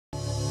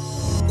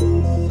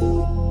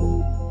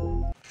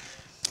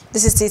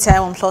This is Tea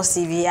Time on Plus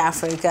TV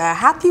Africa.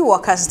 Happy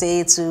Workers'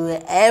 Day to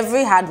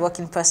every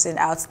hardworking person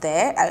out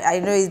there. I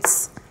know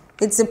it's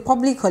a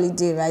public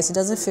holiday, right? It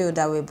doesn't feel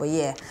that way, but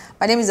yeah.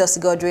 My name is Elsie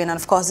Godwin, and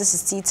of course, this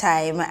is Tea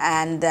Time,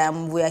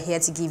 and we are here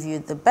to give you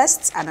the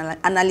best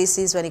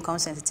analysis when it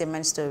comes to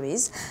entertainment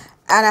stories.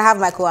 And I have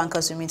my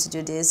co-anchors with me to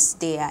do this.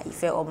 They are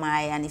Ife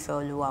Omai and Ife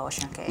Oluwa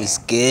Oshanke. It's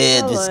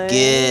good, Hello. it's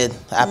good.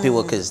 Happy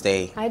Workers'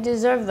 Day. I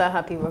deserve that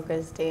Happy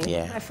Workers' Day.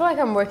 Yeah. I feel like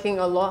I'm working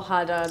a lot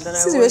harder than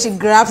This I is where was. she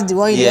grabbed the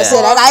one you Yeah. just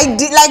said. Like I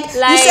did, like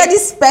you said Like- it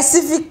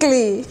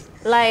specifically.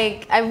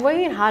 Like, I'm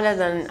working harder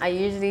than I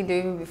usually do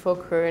even before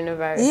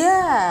coronavirus.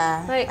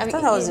 Yeah. Like, I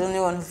thought I was the only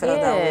one who felt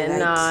that way. Like,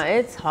 nah,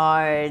 it's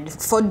hard.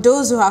 for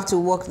those who have to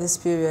work this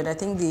period, I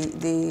think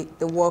the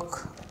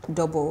work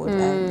doubled.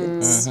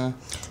 And it's,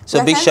 So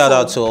we're big shout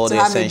out to thankful all the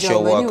have a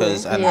essential job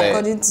workers anyway, and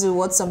according to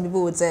what some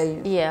people would tell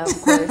you. Yeah,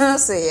 of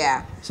course. So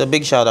yeah. So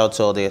big shout out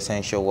to all the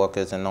essential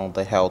workers and all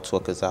the health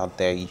workers out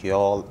there. You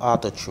all are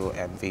the true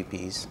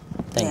MVPs.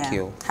 Thank Yeah.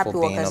 you Happy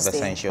for being Workers' of Day.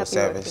 essential Happy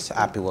service. Workers' Day.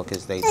 Happy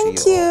Workers' Day Thank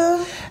to you all.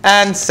 you.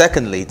 And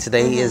secondly,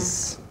 today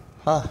is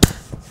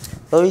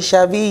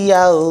Orishabi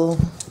Yao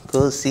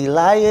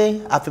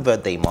Kosilaye. Happy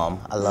birthday, Mom.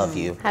 I love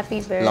you. Happy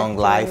birthday. Long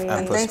life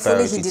and Thankfully,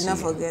 prosperity he did to not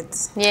you.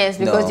 forget. Yes,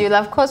 because No. you'll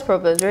have caused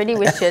problems. Already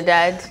wish your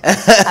dad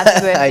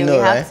happy birthday. I know, we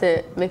have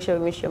right? to make sure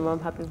we wish your mom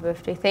happy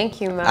birthday.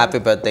 Thank you, ma'am. Happy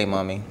birthday,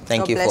 Mommy.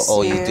 Thank God you for bless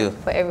all you you. do.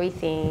 for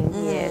everything.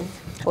 Yes.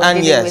 For And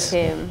dealing yes, with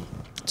him.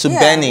 To Yeah,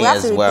 Benny we have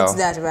as to repeat well.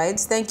 that, right?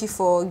 Thank you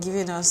for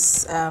giving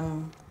us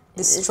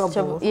this It's trouble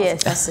trouble, of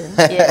yes. a person.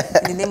 Yes.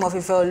 In the name of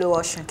Ife Oluwa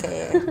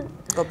Oshanke.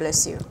 God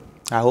bless you.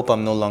 I hope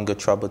I'm no longer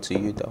trouble to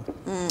you, though.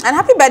 And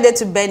happy birthday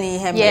to Benny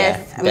Hemme.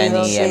 Yes, I mean,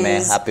 Benny Hemme,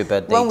 she's- happy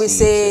birthday When we to you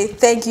say too.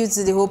 thank you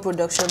to the whole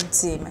production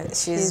team,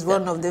 she's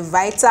one of the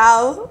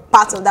vital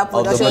parts of that Of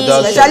the production,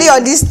 production. especially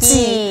on this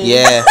team.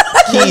 Yeah,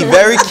 key,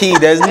 very key.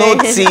 There's no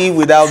tea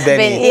without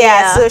Benny. Benny. Yeah,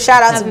 Yeah. so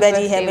shout out to Happy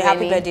Benny birthday, Hemme. Happy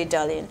Benny. birthday,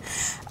 darling.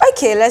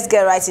 Okay, let's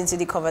get right into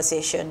the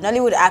conversation.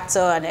 Nollywood actor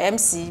and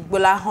MC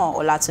Gbolahan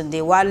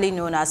Olatunde, widely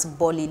known as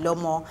Boli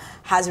Lomo,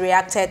 has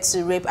reacted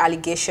to rape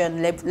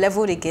allegation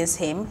leveled against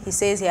him. He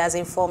says he has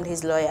informed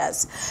his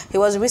lawyers. He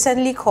was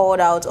recently called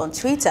out on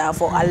Twitter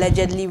for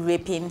allegedly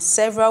raping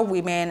several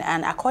women,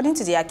 and according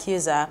to the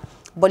accuser,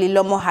 Boli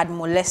Lomo had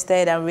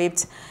molested and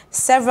raped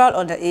several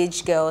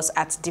underage girls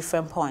at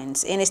different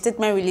points. In a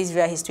statement released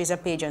via his Twitter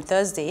page on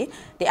Thursday,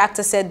 the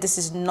actor said this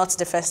is not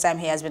the first time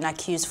he has been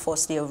accused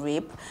falsely of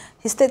rape.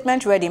 His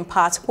statement read in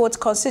part, quote,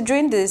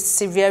 "Considering the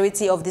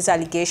severity of these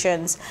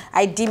allegations,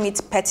 I deem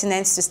it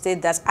pertinent to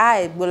state that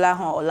I,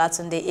 Gbolahan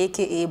Olatunde,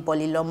 aka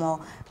Boli Lomo,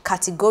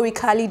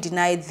 categorically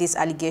denied these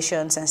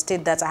allegations and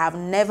state that I have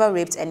never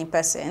raped any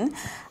person.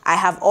 I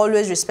have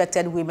always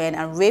respected women,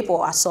 and rape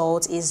or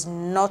assault is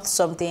not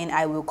something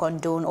I will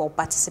condone or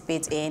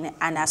participate in,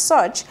 and as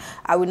such,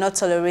 I will not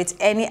tolerate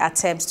any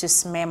attempts to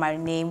smear my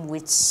name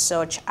with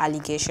such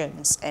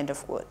allegations," end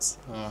of quote.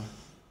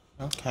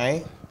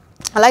 Okay.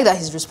 I like that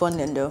he's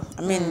responding though.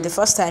 I mean, the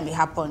first time it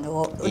happened,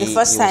 or the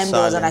first he time was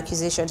there was an silent.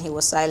 accusation, he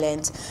was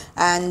silent.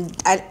 And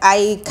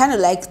I kind of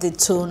like the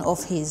tone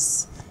of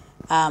his,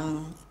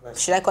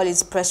 should I call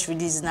it press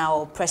release now,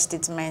 or press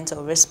statement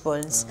or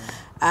response.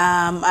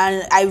 And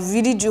I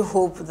really do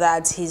hope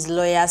that his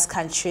lawyers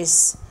can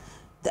trace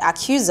the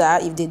accuser,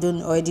 if they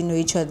don't already know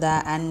each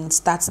other, and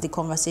start the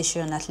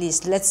conversation, at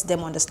least let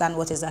them understand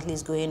what exactly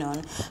is going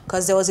on.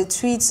 Because there was a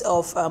tweet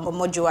of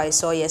Omojo I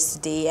saw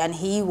yesterday, and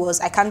he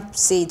was, I can't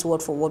say it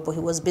word for word, but he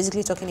was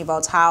basically talking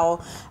about how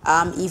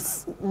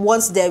if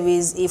once there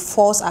is a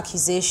false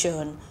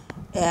accusation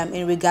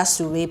in regards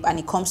to rape and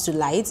it comes to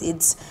light,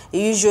 it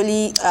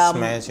usually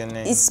Smears your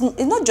name. it's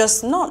not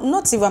just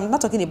not even, I'm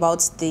not talking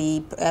about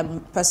the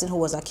person who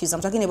was accused. I'm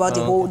talking about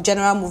the whole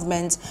general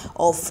movement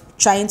of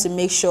trying to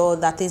make sure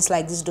that things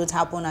like this don't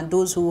happen, and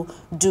those who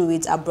do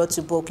it are brought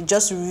to book. It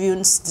just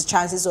ruins the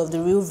chances of the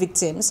real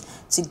victims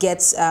to get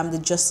the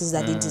justice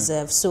that they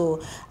deserve. So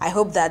I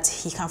hope that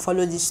he can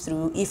follow this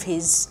through. If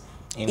he's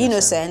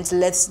innocent,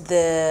 let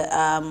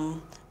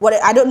the what,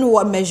 I don't know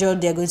what measure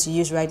they're going to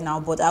use right now,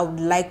 but I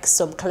would like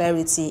some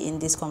clarity in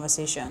this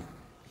conversation.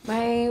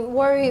 My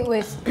worry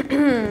with,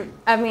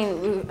 I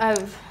mean,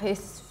 it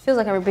feels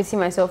like I'm repeating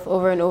myself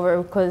over and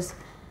over because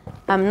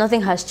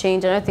nothing has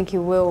changed. I don't think it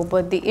will.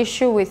 But the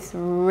issue with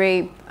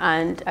rape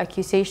and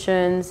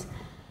accusations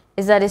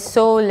is that it's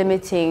so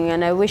limiting.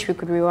 And I wish we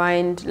could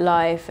rewind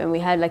life and we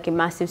had like a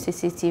massive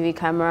CCTV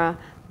camera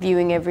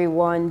viewing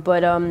everyone.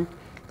 But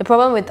the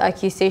problem with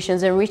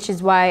accusations, and which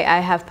is why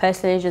I have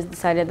personally just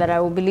decided that I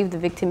will believe the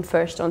victim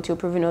first until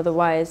proven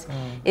otherwise,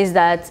 is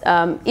that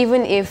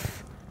even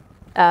if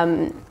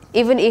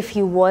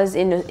he was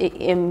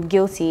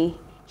guilty,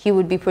 he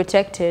would be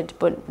protected.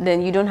 But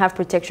then you don't have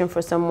protection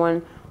for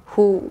someone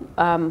who,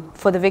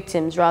 for the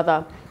victims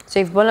rather. So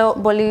if Boli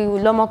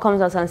Lomo comes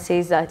out and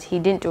says that he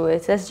didn't do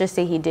it, let's just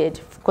say he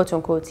did, quote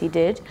unquote, he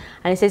did,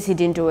 and he says he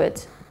didn't do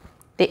it,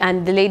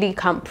 and the lady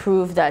can't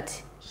prove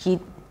that she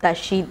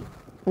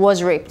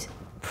was raped,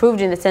 proved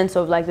in the sense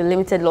of like the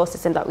limited law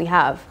system that we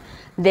have,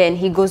 then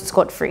he goes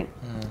scot-free.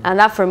 And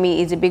that for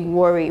me is a big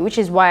worry, which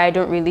is why I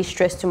don't really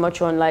stress too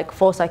much on like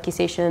false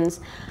accusations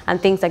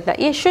and things like that.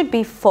 It should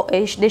be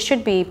they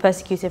should be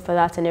persecuted for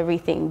that and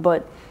everything,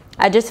 but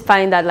I just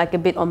find that like a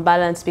bit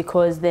unbalanced,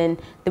 because then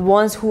the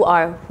ones who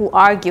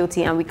are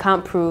guilty and we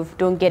can't prove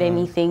don't get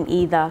anything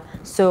either.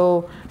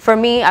 So for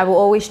me, I will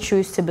always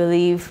choose to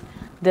believe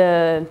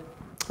the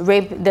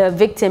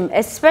victim,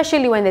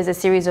 especially when there's a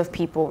series of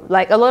people.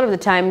 Like a lot of the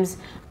times,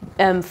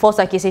 false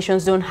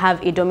accusations don't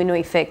have a domino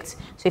effect.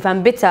 So if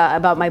I'm bitter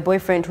about my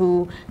boyfriend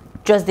who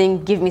just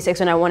didn't give me sex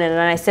when I wanted, and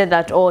I said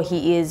that, oh,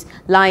 he is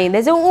lying,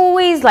 there's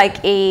always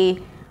like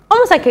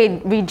almost like a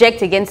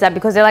reject against that,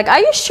 because they're like, are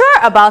you sure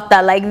about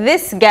that? Like,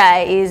 this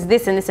guy is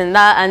this and this and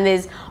that, and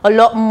there's a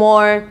lot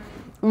more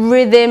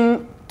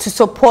rhythm to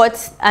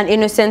support an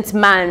innocent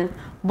man.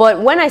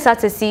 But when I start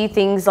to see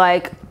things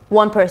like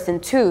one person,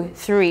 2,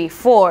 3,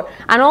 4,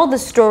 and all the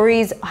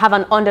stories have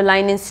an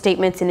underlining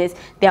statement in it,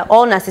 they're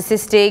all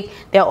narcissistic,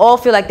 they all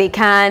feel like they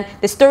can,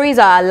 the stories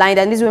are aligned,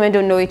 and these women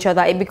don't know each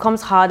other, it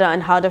becomes harder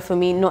and harder for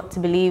me not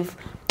to believe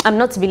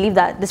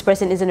that this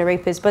person isn't a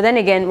rapist. But then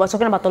again, we're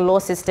talking about the law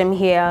system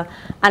here,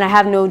 and I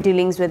have no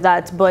dealings with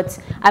that. But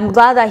I'm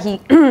glad that he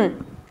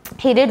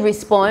he did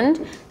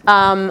respond,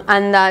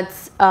 and that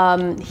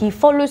he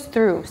follows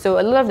through. So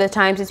a lot of the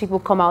times, these people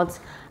come out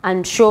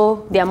and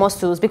show their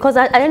muscles, because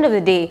at the end of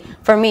the day,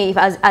 for me, if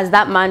as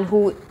that man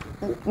who,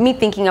 me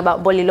thinking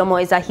about Boli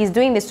Lomo is that he's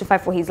doing this to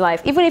fight for his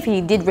life. Even if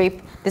he did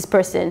rape this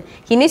person,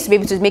 he needs to be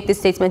able to make this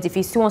statement if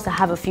he still wants to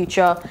have a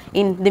future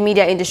in the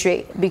media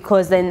industry,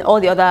 because then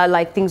all the other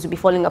like things will be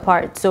falling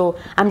apart. So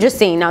I'm just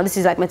saying, now this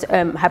is like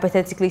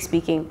hypothetically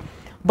speaking,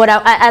 but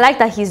I like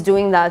that he's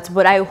doing that,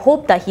 but I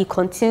hope that he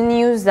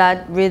continues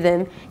that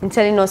rhythm in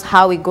telling us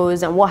how it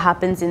goes and what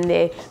happens in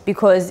there,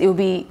 because it will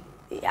be,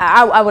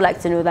 I would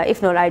like to know that.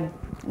 If not, it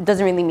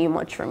doesn't really mean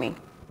much for me.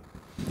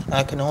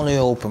 I can only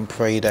hope and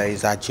pray that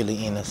it's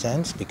actually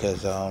innocent,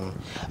 because a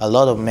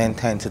lot of men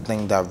tend to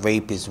think that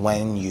rape is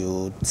when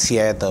you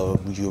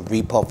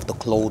rip off the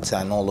clothes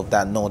and all of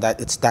that. No,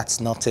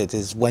 that's not it.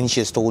 It's when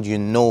she's told you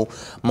no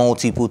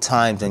multiple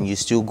times and you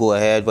still go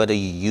ahead, whether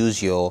you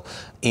use your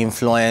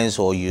influence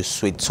or you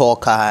sweet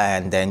talk her,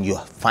 and then you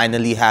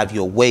finally have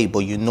your way, but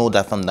you know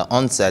that from the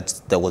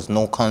onset there was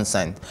no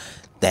consent,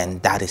 then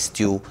that is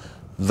still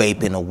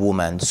raping a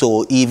woman.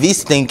 So if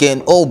he's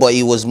thinking, oh, but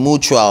it was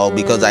mutual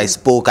because I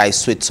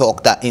sweet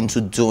talked that into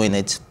doing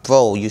it,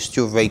 bro, you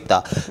still raped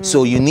her.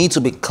 So you need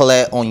to be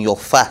clear on your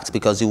facts,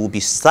 because it will be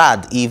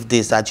sad if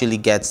this actually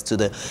gets to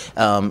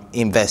the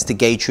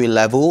investigatory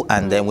level,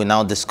 and then we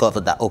now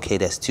discover that, okay,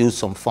 there's still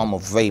some form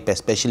of rape,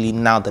 especially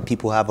now that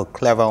people have a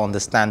clever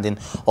understanding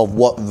of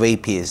what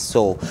rape is.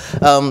 So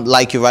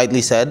like you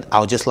rightly said,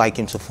 I would just like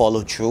him to follow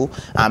through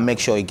and make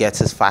sure he gets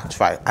his facts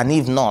right, and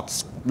if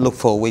not, look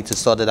for a way to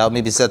sort it out,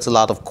 maybe settle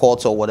out of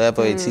court or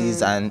whatever it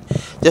is, and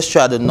just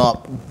try to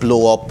not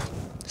blow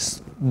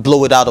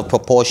it out of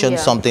proportion,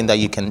 something that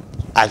you can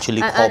actually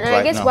cop right now.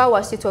 I guess while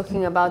we're still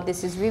talking about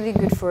this, is really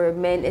good for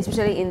men,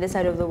 especially in this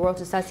side of the world,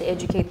 to start to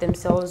educate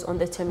themselves on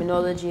the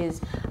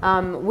terminologies.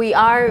 We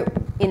are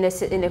in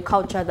a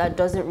culture that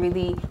doesn't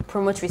really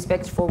promote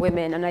respect for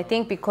women, and I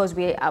think because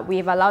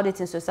we've allowed it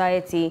in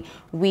society,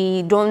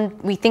 we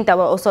think that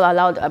we're also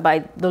allowed by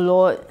the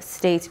law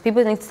state.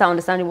 People need to start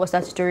understanding what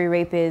statutory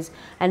rape is,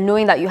 and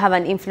knowing that you have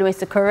an influence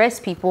to coerce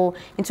people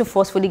into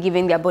forcefully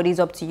giving their bodies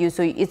up to you.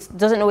 So it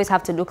doesn't always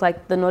have to look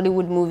like the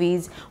Nollywood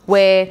movies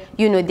where,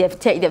 you know, they've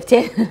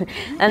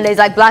and there's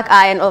like black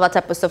eye and all that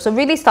type of stuff. So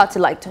really start to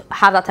like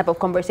have that type of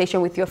conversation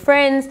with your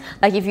friends.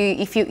 Like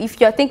if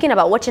you're thinking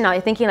about watching out,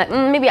 you're thinking like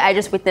maybe I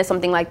just witnessed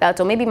something like that,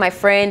 or maybe my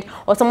friend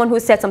or someone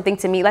who said something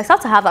to me. Like start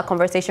to have that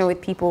conversation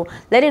with people.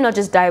 Let it not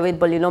just die with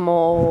Boli Lomo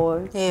or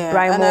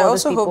Brian. And I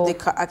also hope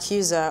the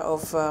accuser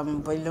of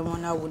Boli Lomo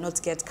now will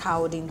not get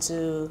cowed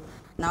into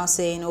now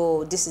saying,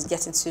 oh, this is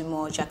getting too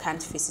much, I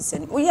can't face this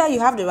anymore. Well, yeah, you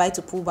have the right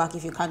to pull back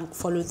if you can't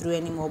follow through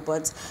anymore,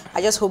 but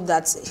I just hope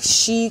that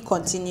she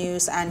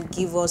continues and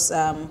give us,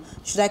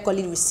 should I call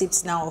it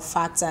receipts now, or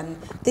facts, and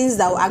things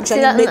that will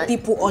actually make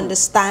people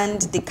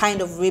understand the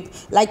kind of rape.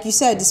 Like you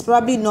said, it's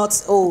probably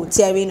not, oh,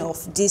 tearing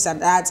off this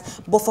and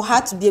that, but for her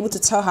to be able to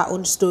tell her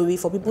own story,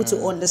 for people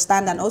to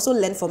understand and also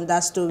learn from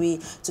that story,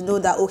 to know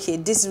that, okay,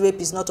 this rape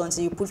is not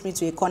until you put me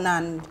to a corner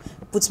and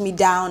put me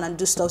down and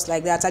do stuff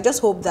like that. I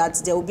just hope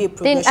that there will be a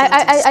progression.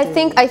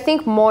 I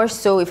think more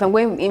so, if I'm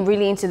going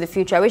really into the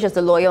future, I wish as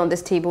a lawyer on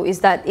this table, is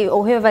that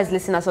or whoever is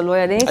listening as a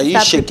lawyer, they need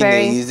to start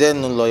preparing. Is there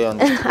no lawyer on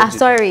this table?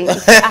 Sorry, I'm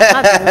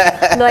not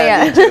a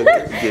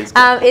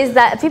lawyer. Is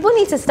that people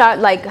need to start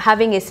like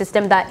having a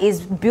system that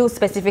is built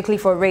specifically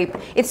for rape.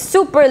 It's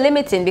super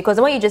limiting, because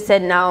what you just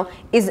said now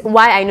is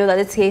why I know that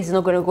this case is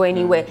not going to go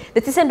anywhere.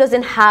 The system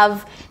doesn't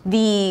have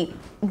the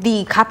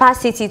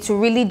capacity to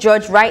really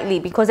judge rightly,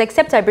 because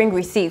except I bring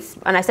receipts,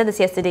 and I said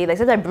this yesterday, like,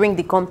 except I bring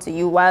the comp to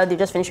you while they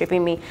just finished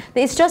raping me,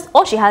 it's just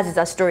all she has is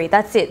a story.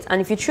 That's it. And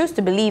if you choose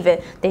to believe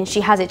it, then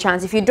she has a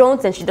chance. If you don't,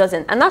 then she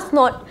doesn't, and that's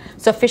not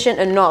sufficient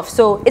enough.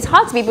 So it's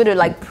hard to be able to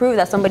like prove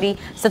that somebody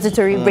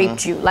statutory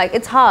raped you. Like,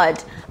 it's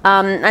hard.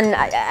 And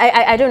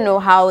I don't know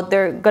how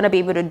they're gonna be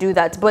able to do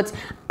that, but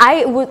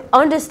I would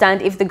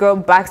understand if the girl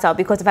backs out,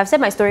 because if I've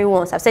said my story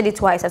once, I've said it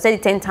twice, I've said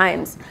it 10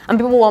 times, and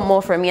people want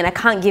more from me, and I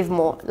can't give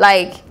more.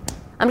 Like,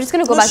 I'm just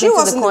gonna go back into the corner. She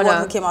wasn't the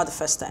one who came out the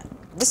first time.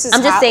 I'm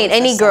just saying,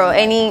 any girl,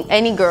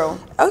 any girl.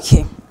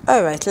 Okay.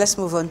 All right, let's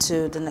move on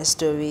to the next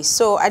story.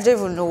 So I don't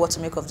even know what to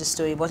make of the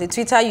story, but a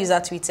Twitter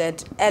user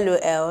tweeted,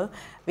 LOL,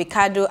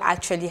 Ricardo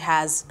actually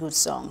has good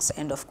songs,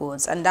 end of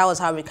quotes. And that was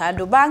how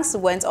Ricardo Banks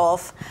went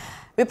off.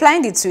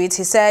 Replying the tweet,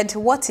 he said,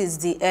 what is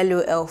the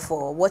LOL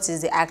for? What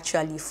is the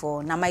actually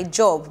for? Now, my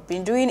job,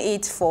 been doing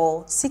it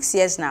for 6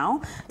 years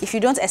now. If you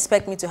don't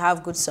expect me to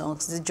have good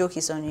songs, the joke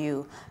is on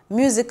you.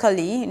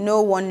 Musically,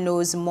 no one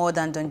knows more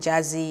than Don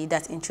Jazzy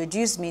that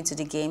introduced me to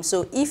the game.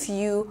 So if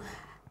you...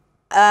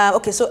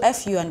 okay, so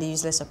F you and the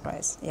useless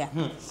surprise. Yeah.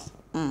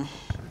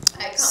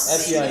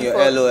 F you and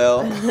your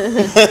LOL.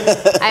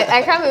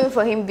 I can't wait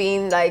for him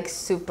being like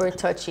super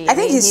touchy. I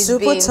think he's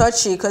super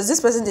touchy because this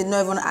person did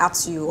not even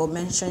ask you or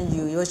mention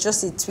you. It was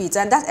just a tweet.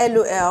 And that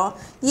LOL,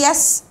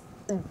 yes,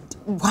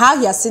 how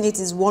he has seen it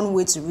is one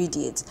way to read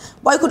it.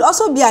 But it could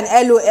also be an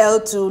LOL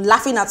to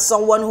laughing at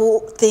someone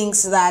who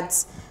thinks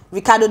that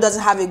Ricardo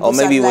doesn't have a good song. Or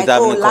maybe he was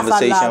having a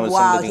conversation with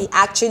somebody. Wow, he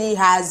actually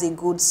has a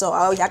good song.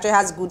 Oh, he actually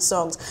has good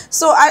songs.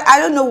 So I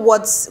don't know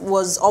what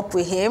was up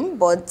with him,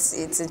 but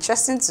it's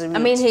interesting to read. I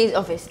mean,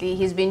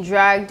 he's been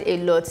dragged a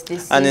lot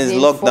this season. And he's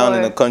locked down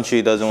in a country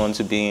he doesn't want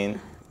to be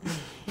in.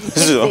 I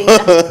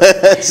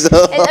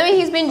mean,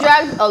 he's been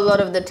dragged a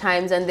lot of the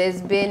times, and there's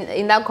been,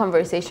 in that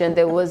conversation,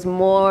 there was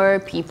more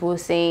people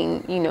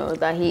saying, you know,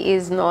 that he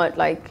is not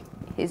like,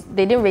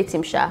 they didn't rate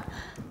him, Sha.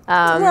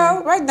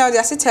 Well, right now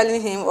they're still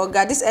telling him, oh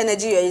God, this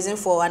energy you're using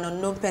for an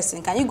unknown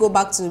person, can you go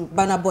back to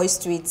Burna Boy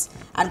Street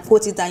and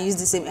quote it and use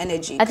the same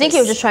energy? I think he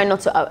was just trying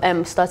not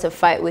to start a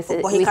fight with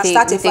it. But he can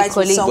start a fight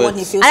with someone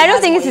he feels. And I don't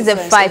think this is a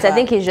fight. I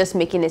think he's just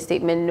making a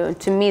statement. No,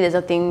 to me, there's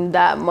nothing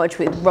that much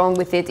wrong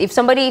with it.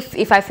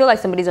 If I feel like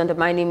somebody's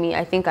undermining me,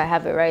 I think I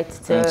have a right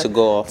to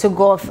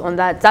go off on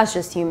that. That's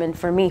just human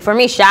for me,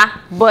 Sha.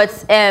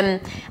 But I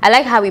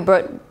like how he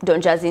brought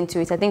Don Jazzy into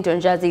it. I think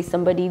Don Jazzy is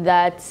somebody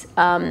that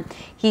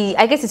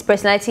I guess his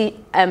personality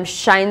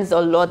shines a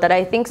lot, that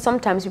I think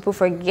sometimes people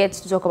forget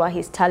to talk about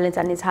his talent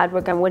and his hard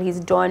work and what he's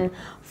done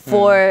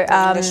for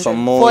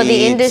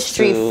the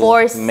industry,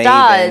 for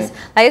stars.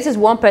 Like, this is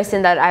one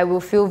person that I will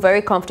feel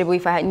very comfortable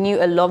if I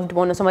knew a loved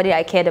one or somebody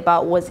I cared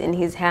about was in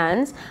his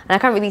hands. And I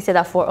can't really say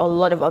that for a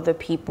lot of other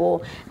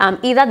people.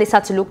 Either they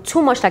start to look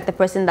too much like the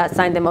person that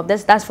signed them up.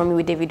 That's for me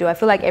with Davido. I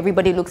feel like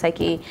everybody looks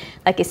like a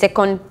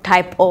second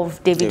type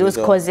of Davido's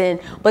cousin.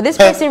 But this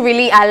person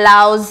really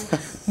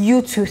allows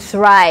you to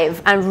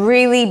thrive and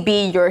really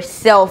be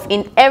yourself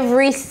in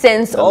every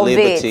sense of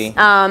it.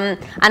 And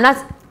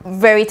that's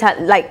very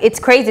it's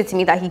crazy to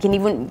me that he can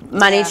even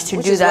manage to do that.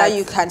 Which is why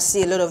you can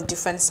see a lot of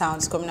different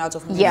sounds coming out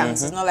of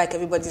movements. It's not like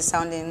everybody's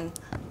sounding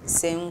the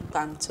same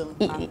sound.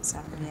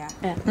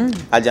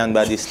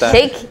 Ajangbadi style.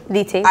 Take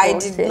the table. I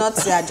did not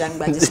say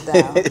Ajangbadi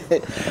style.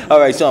 All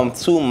right, so I'm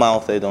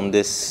two-mouthed on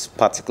this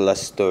particular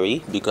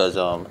story because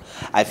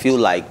I feel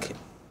like,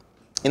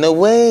 in a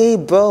way,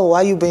 bro,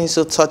 why are you being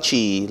so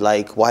touchy?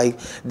 Like, why?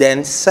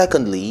 Then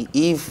secondly,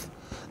 if,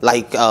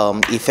 like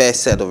Ife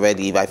said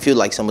already, if I feel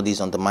like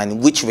somebody's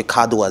undermining, which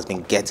Ricardo has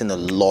been getting a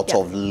lot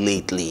of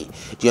lately.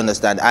 Do you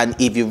understand? And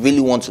if you really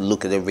want to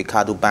look at it,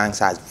 Ricardo Banks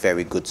has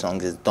very good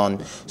songs. He's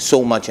done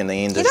so much in the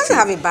industry. He doesn't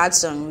have a bad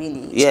song,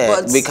 really. Yeah,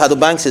 but Ricardo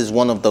Banks is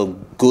one of the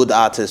good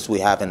artists we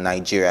have in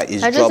Nigeria.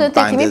 I just don't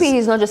think maybe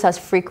he's not just as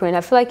frequent.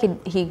 I feel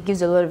like he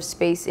gives a lot of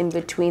space in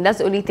between. That's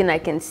the only thing I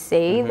can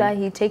say, that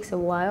he takes a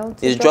while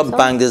to He's dropped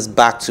bangers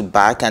back to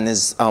back, and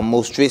his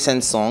most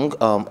recent song,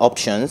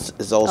 Options,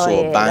 is also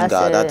a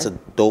banger. That's a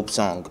dope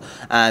song.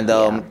 And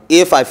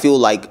if I feel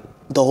like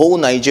the whole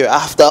Nigeria,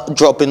 after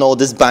dropping all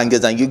these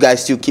bangers, and you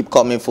guys still keep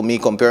coming for me,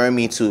 comparing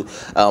me to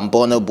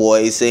Burna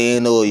Boy,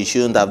 saying, oh, you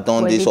shouldn't have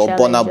done this, or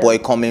Burna Boy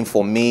coming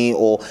for me,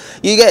 or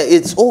you get,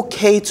 it's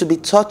okay to be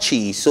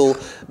touchy. So,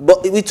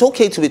 but it's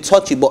okay to be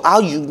touchy, but how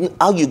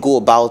you go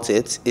about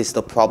it is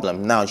the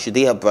problem. Now, should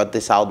they have brought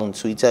this out on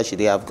Twitter? Should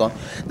they have gone?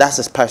 That's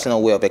his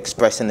personal way of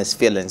expressing his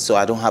feelings. So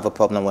I don't have a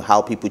problem with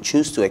how people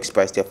choose to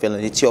express their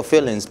feelings. It's your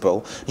feelings,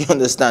 bro. You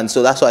understand?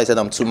 So that's why I said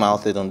I'm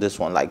two-mouthed on this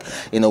one. Like,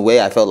 in a way,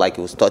 I felt like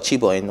it was touchy,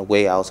 but in a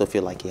way, I also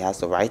feel like he has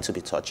the right to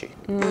be touchy.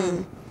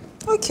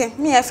 Okay,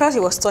 me, I felt he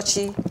was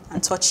touchy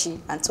and touchy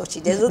and touchy.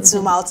 There's no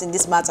two mouths in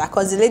this matter,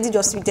 because the lady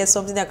just tweeted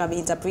something that can be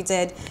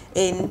interpreted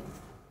in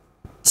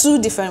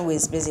two different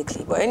ways,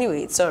 basically. But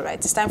anyway, it's all right.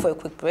 It's time for a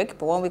quick break,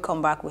 but when we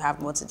come back, we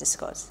have more to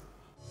discuss.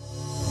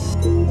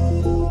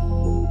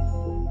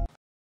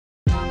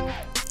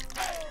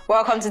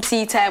 Welcome to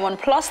Tea Time on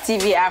Plus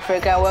TV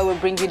Africa, where we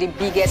bring you the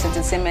biggest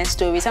entertainment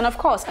stories and, of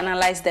course,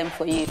 analyze them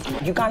for you.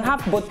 You can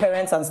have both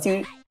parents and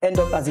still end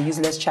up as a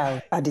useless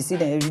child. I see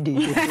them every day.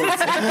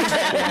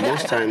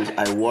 Most times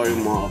I worry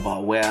more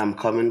about where I'm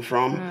coming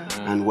from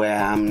and where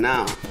I am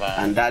now.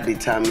 And that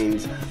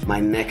determines my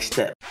next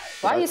step.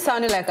 Why are you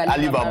sounding like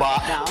Alibaba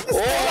now?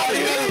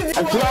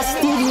 Across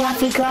TV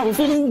Africa, we're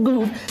feeling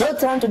good. No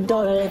time to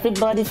dull,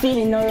 everybody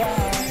feeling alright.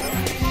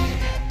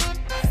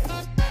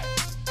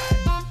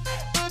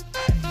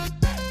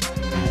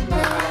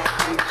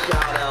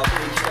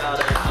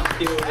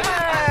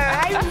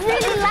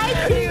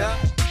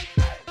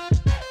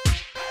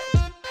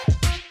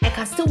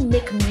 I still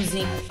make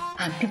music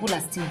and people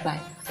are still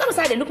buying.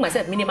 Sometimes I look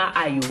myself minimal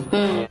IU.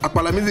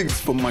 Akpala music is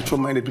for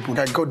mature-minded people.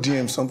 I got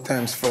DMs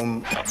sometimes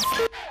from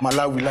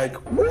Malawi, like,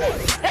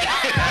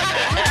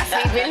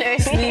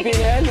 Sleeping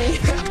early.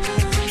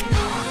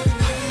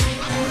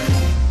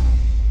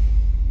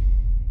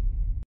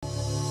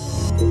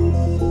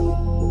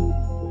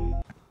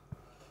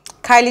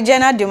 Kylie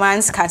Jenner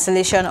demands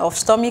cancellation of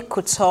Stormy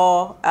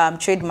Couture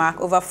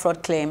trademark over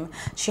fraud claim.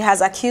 She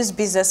has accused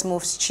Business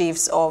Moves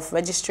chiefs of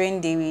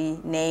registering the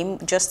name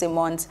just a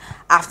month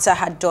after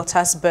her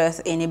daughter's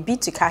birth in a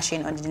bid to cash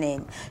in on the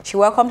name. She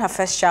welcomed her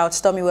first child,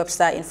 Stormy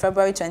Webster, in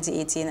February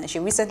 2018, and she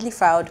recently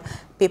filed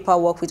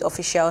paperwork with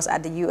officials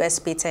at the U.S.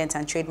 Patent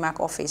and Trademark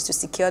Office to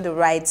secure the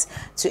rights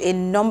to a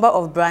number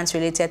of brands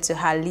related to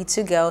her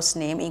little girl's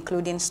name,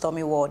 including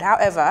Stormy World.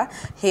 However,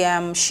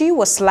 she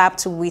was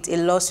slapped with a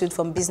lawsuit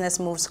from Business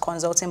Moves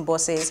consulting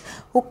bosses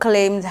who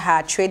claimed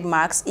her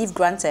trademarks, if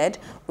granted,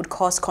 would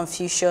cause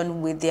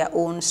confusion with their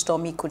own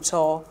Stormy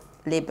Couture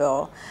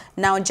label.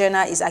 Now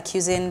Jenner is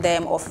accusing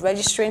them of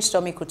registering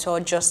Stormy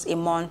Couture just a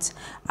month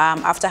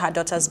after her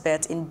daughter's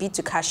birth in bid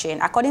to cash in.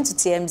 According to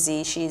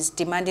TMZ, she is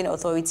demanding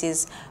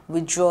authorities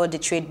withdraw the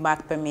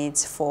trademark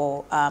permits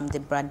for the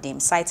brand name,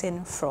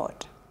 citing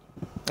fraud.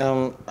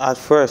 At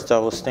first, I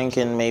was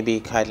thinking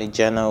maybe Kylie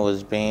Jenner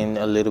was being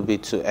a little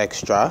bit too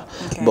extra,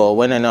 but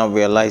when I now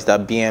realized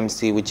that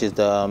BMC, which is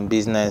the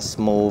Business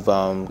Move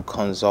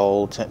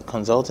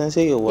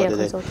consultancy, or what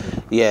is it?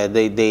 Yeah,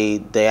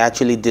 they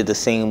actually did the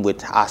same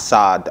with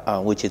Assad,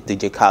 which is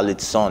DJ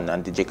Khaled's son,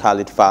 and DJ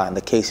Khaled file, and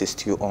the case is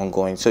still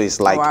ongoing. So it's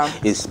like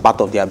it's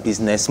part of their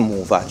business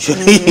move,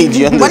 actually. Do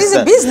you understand? What is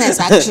a business,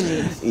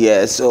 actually?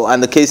 Yeah. So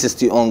and the case is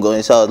still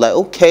ongoing. So I was like,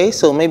 okay,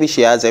 so maybe she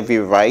has every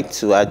right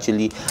to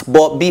actually,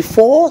 but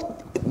before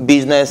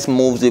Business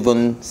Moves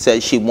even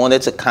said she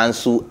wanted to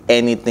cancel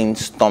anything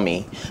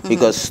Stormy,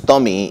 because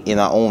Stormy in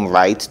her own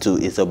right too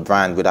is a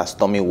brand with a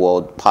Stormy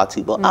World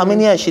party. But how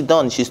many has she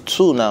done? She's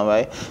 2 now,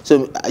 right?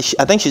 So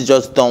I think she's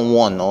just done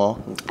 1, or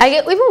I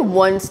get even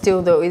 1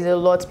 still though is a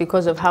lot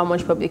because of how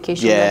much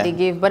publication that they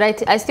give. But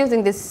I still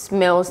think this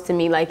smells to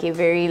me like a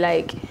very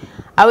like.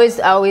 I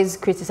always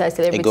criticize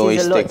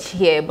celebrities a lot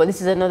here, but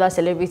this is another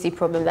celebrity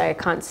problem that I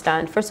can't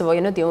stand. First of all,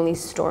 you're not the only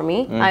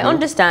Stormy.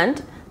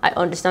 I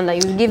understand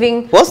that you're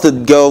giving. What's the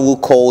girl who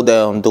called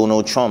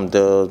Donald Trump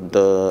the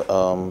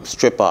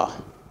stripper?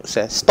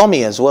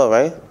 Stormy as well,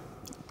 right?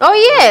 Oh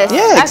yes,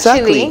 yeah,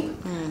 actually.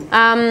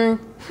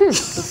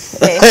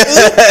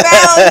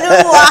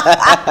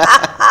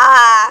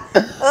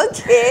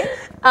 Okay.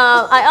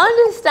 I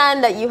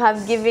understand that you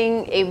have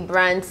given a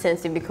brand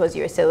sensitive because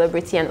you're a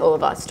celebrity and all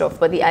of that stuff,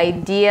 but the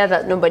idea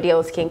that nobody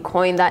else can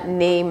coin that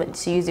name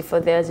to use it for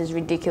theirs is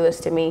ridiculous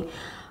to me.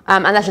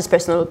 And that's just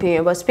personal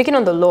opinion. But speaking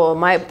on the law,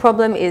 my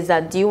problem is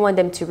that do you want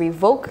them to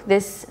revoke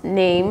this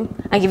name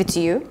and give it to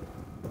you?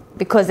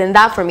 Because then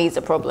that for me is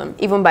a problem,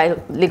 even by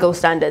legal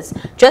standards.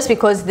 Just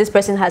because this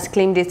person has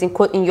claimed it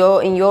in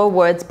your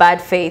words,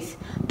 bad faith,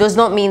 does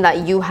not mean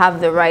that you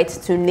have the right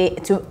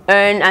to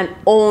earn and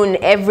own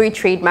every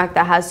trademark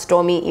that has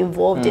Stormy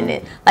involved in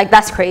it. Like,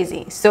 that's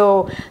crazy.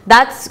 So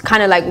that's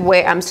kind of like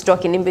where I'm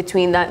stuck in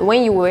between, that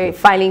when you were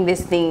filing this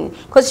thing,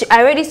 because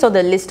I already saw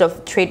the list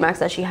of trademarks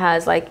that she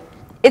has, like,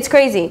 it's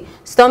crazy.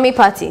 Stormy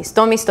Party,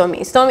 Stormy,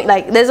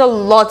 like there's a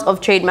lot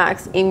of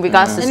trademarks in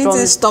regards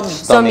to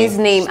Stormy's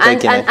name.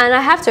 And I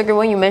have to agree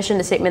when you mentioned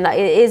the statement that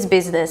it is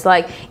business.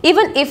 Like,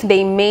 even if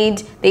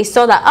they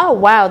saw that, oh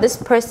wow, this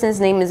person's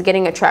name is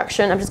getting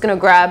attraction, I'm just gonna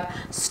grab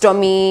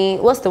Stormy,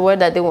 what's the word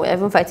that they were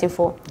even fighting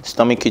for?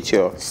 Stormy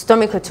Couture.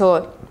 Stormy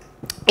Couture.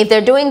 If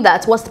they're doing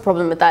that, what's the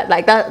problem with that?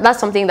 Like, that's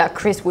something that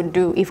Chris would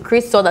do. If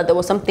Chris saw that there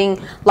was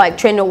something like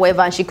trend or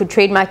whatever and she could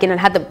trademark it and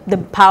had the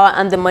power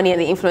and the money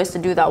and the influence to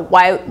do that,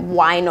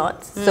 why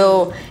not?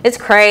 So it's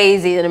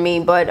crazy to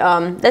me, but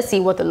let's see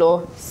what the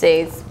law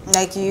says.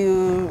 Like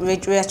you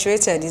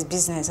reiterated, it's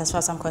business as far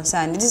as I'm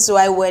concerned. This is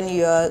why when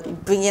you're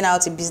bringing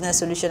out a business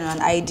solution or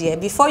an idea,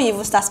 before you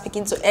even start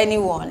speaking to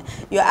anyone,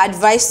 you're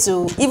advised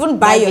to even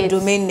buy your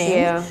domain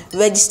name,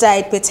 register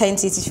it,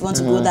 patent it if you want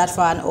to go that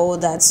far and all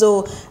that.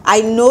 So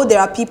I know there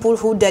are people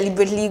who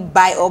deliberately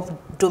buy up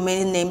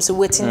domain names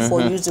waiting for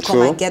you to come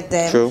and get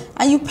them,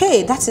 and you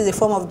pay. That is a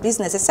form of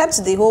business,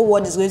 except the whole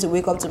world is going to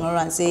wake up tomorrow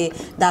and say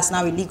that's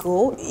now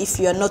illegal. If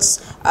you're not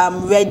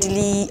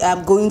readily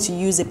going to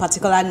use a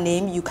particular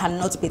name, you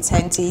cannot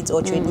patent it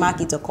or trademark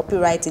it or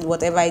copyright it,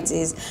 whatever it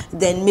is,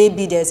 then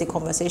maybe there's a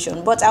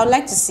conversation. But I would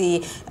like to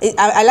see,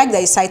 I like that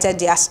you cited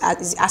the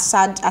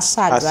Assad,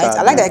 right?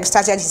 I like that you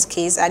started his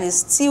case, and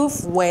it's still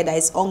where that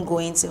is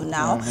ongoing till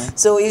now.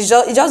 So it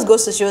just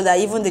goes to show that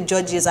even the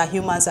judges are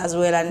humans as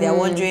well, and they're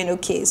wondering,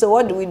 okay, okay, so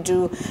what do we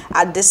do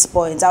at this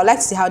point? I would like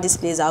to see how this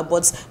plays out,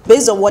 but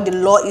based on what the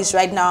law is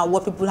right now,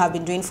 what people have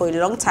been doing for a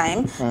long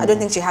time, I don't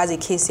think she has a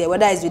case here,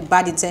 whether it's with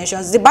bad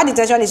intentions. The bad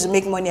intention is to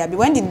make money.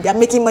 When did they're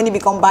making money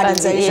become bad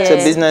intentions? It's a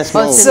business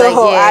move.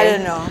 So, I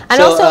don't know. And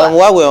so, also,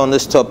 while we're on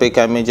this topic,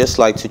 I mean, just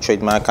like to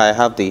trademark, I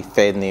have the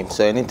fair name,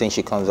 so anything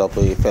she comes up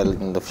with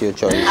in the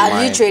future is Have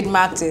mine. you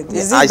trademarked it?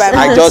 Is I it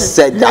by just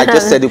said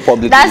it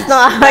publicly. that's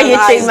not how you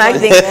trademark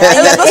things.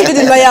 You're supposed to be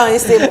the lawyer on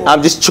this table.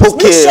 I'm just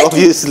joking,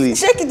 obviously.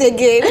 Shake it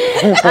again.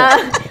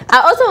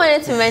 I also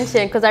wanted to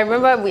mention, because I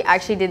remember we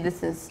actually did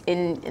this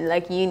in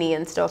like uni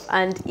and stuff,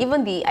 and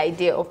even the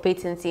idea of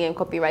patency and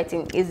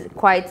copywriting is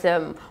quite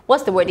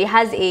what's the word? It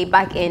has a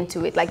back end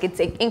to it, like it's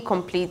an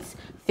incomplete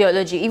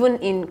theology. Even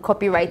in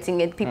copywriting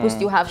it, people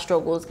still have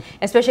struggles,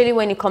 especially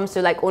when it comes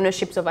to like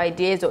ownerships of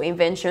ideas or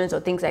inventions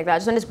or things like that. I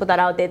just wanted to put that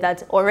out there,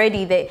 that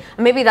already they,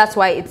 maybe that's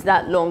why it's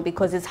that long,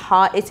 because it's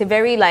hard. It's a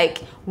very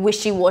like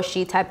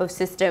wishy-washy type of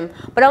system.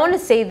 But I want to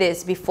say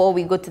this before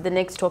we go to the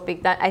next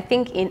topic, that I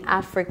think in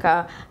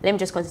Africa, let me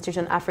just concentrate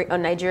on Africa,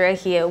 on Nigeria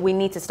here, we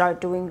need to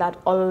start doing that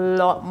a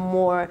lot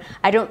more.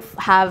 I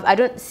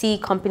don't see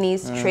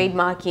companies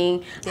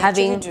trademarking,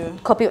 having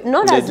copy,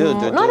 not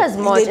as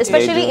much,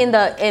 especially in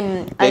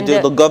the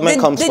the government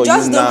comes for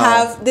you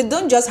now. They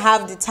don't just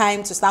have the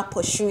time to start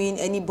pursuing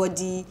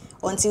anybody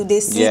until they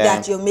see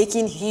that you're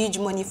making huge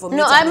money from it.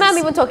 No, I'm not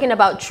even talking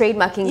about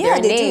trademarking their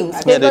names.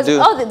 Do. Because they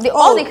do.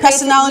 all the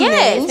personal names.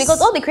 Yes,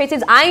 because all the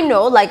creatives I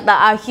know, like,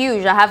 that are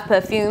huge, that have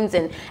perfumes,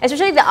 and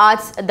especially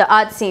the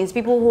art scenes,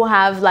 people who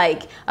have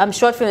like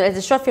short film. There's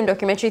a short film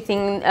documentary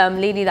thing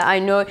lady that I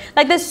know.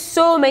 Like, there's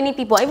so many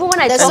people. Even when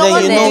I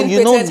talk to them,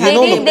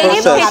 they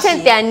didn't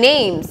patent their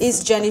names.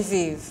 It's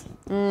Genevieve.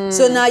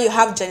 So now you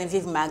have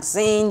Genevieve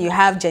Magazine, you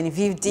have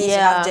Genevieve this, you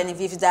have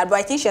Genevieve that. But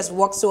I think she has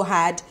worked so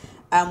hard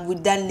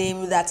with that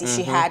name that if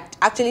she had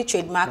actually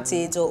trademarked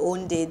it or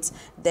owned it,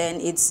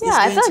 then it's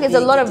I feel like it's a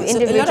lot of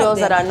individuals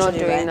that are not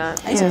doing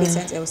that. I need to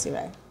patent Elsie,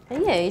 right?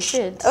 Yeah, you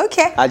should.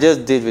 Okay. I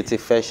just did with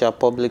Ifesha,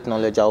 public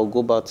knowledge. I will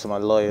go back to my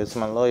lawyers.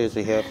 My lawyers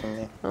will hear from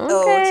me.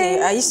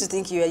 Okay. I used to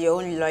think you were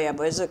your only lawyer,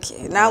 but it's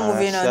okay. Now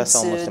moving on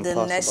to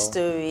the next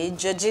story.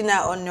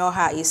 Georgina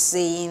Onoha is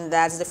saying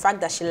that the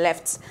fact that she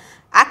left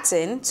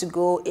acting to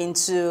go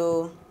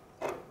into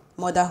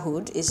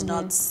motherhood is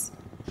not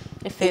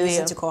a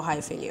failure. To call her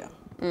a failure.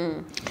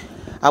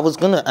 I was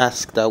going to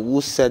ask that who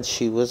said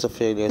she was a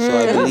failure, so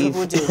I believe... A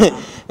lot of people do.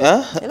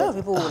 A lot of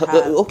people would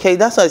have. Okay,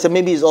 that's why I said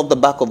maybe it's off the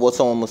back of what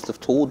someone must have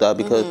told her,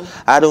 because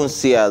I don't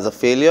see her as a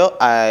failure.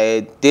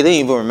 I didn't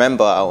even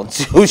remember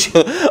until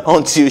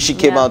she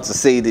came out to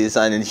say this,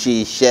 and then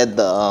she shared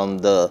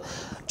the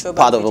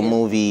part of a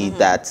movie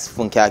that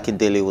Funke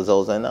Akindele was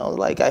also, and I was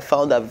like, I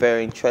found that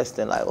very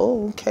interesting. Like,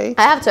 oh, okay.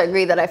 I have to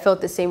agree that I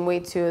felt the same way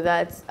too.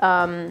 That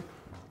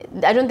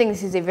I don't think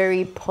this is a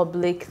very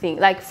public thing.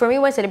 Like, for me,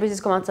 when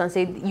celebrities come out and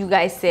say, "You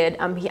guys said,"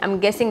 I'm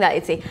guessing that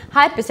it's a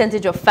high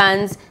percentage of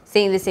fans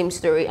saying the same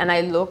story. And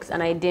I looked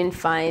and I didn't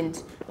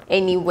find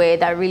anywhere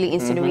that really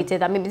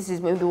insinuated that maybe this is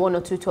maybe one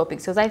or two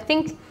topics. Because I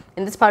think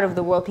in this part of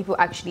the world, people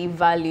actually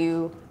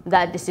value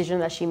that decision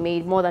that she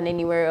made more than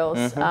anywhere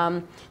else.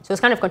 So it's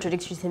kind of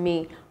contradictory to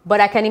me. But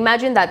I can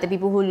imagine that the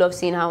people who love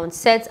seeing her on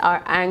sets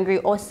are angry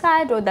or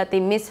sad, or that they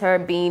miss her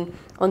being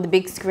on the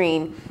big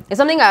screen. It's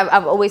something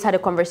I've always had a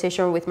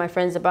conversation with my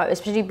friends about,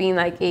 especially being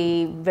like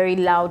a very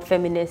loud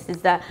feminist,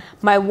 is that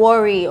my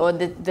worry, or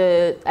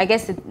I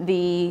guess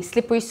the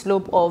slippery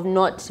slope of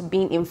not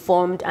being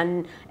informed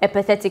and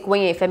empathetic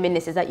when you're a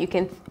feminist, is that you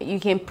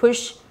can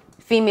push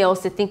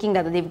females to thinking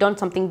that they've done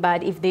something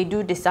bad if they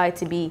do decide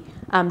to be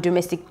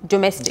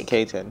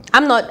domesticated. I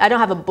don't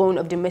have a bone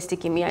of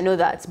domestic in me, I know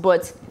that,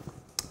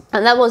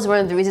 and that was one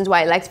of the reasons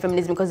why I liked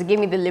feminism, because it gave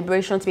me the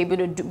liberation to be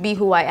able to be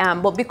who I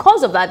am. But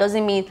because of that,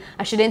 doesn't mean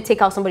I shouldn't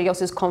take out somebody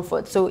else's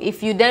comfort. So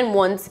if you then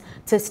want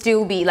to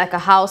still be like a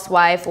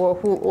housewife or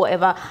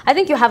whoever, I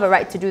think you have a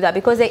right to do that,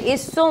 because there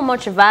is so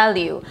much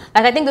value.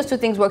 Like, I think those two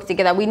things work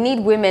together. We need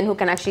women who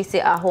can actually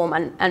sit at home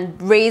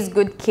and raise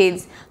good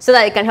kids so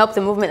that it can help the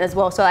movement as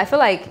well. So I feel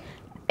like,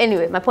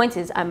 anyway, my point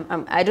is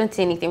I don't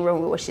see anything wrong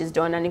with what she's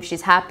done. And if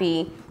she's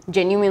happy,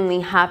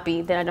 genuinely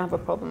happy, then I don't have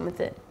a problem with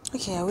it.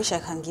 Okay, I wish I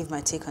can give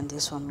my take on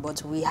this one,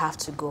 but we have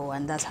to go,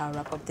 and that's how I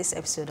wrap up this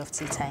episode of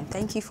Tea Time.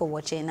 Thank you for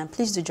watching, and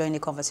please do join the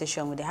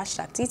conversation with the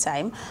hashtag Tea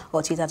Time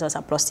or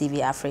Twitter.com/PlusTV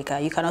Africa.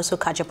 You can also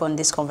catch up on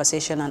this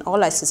conversation and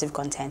all our exclusive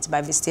content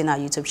by visiting our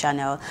YouTube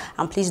channel,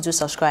 and please do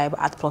subscribe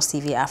at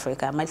PlusTV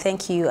Africa. My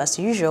thank you, as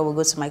usual, will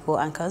go to my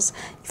co-anchors,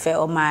 Ife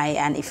Omai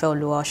and Ife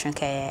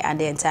Oluwa-Osunkeye, and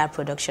the entire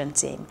production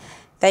team.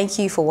 Thank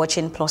you for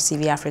watching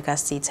PlusTV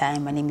Africa's Tea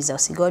Time. My name is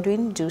Elsie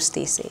Godwin. Do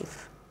stay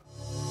safe.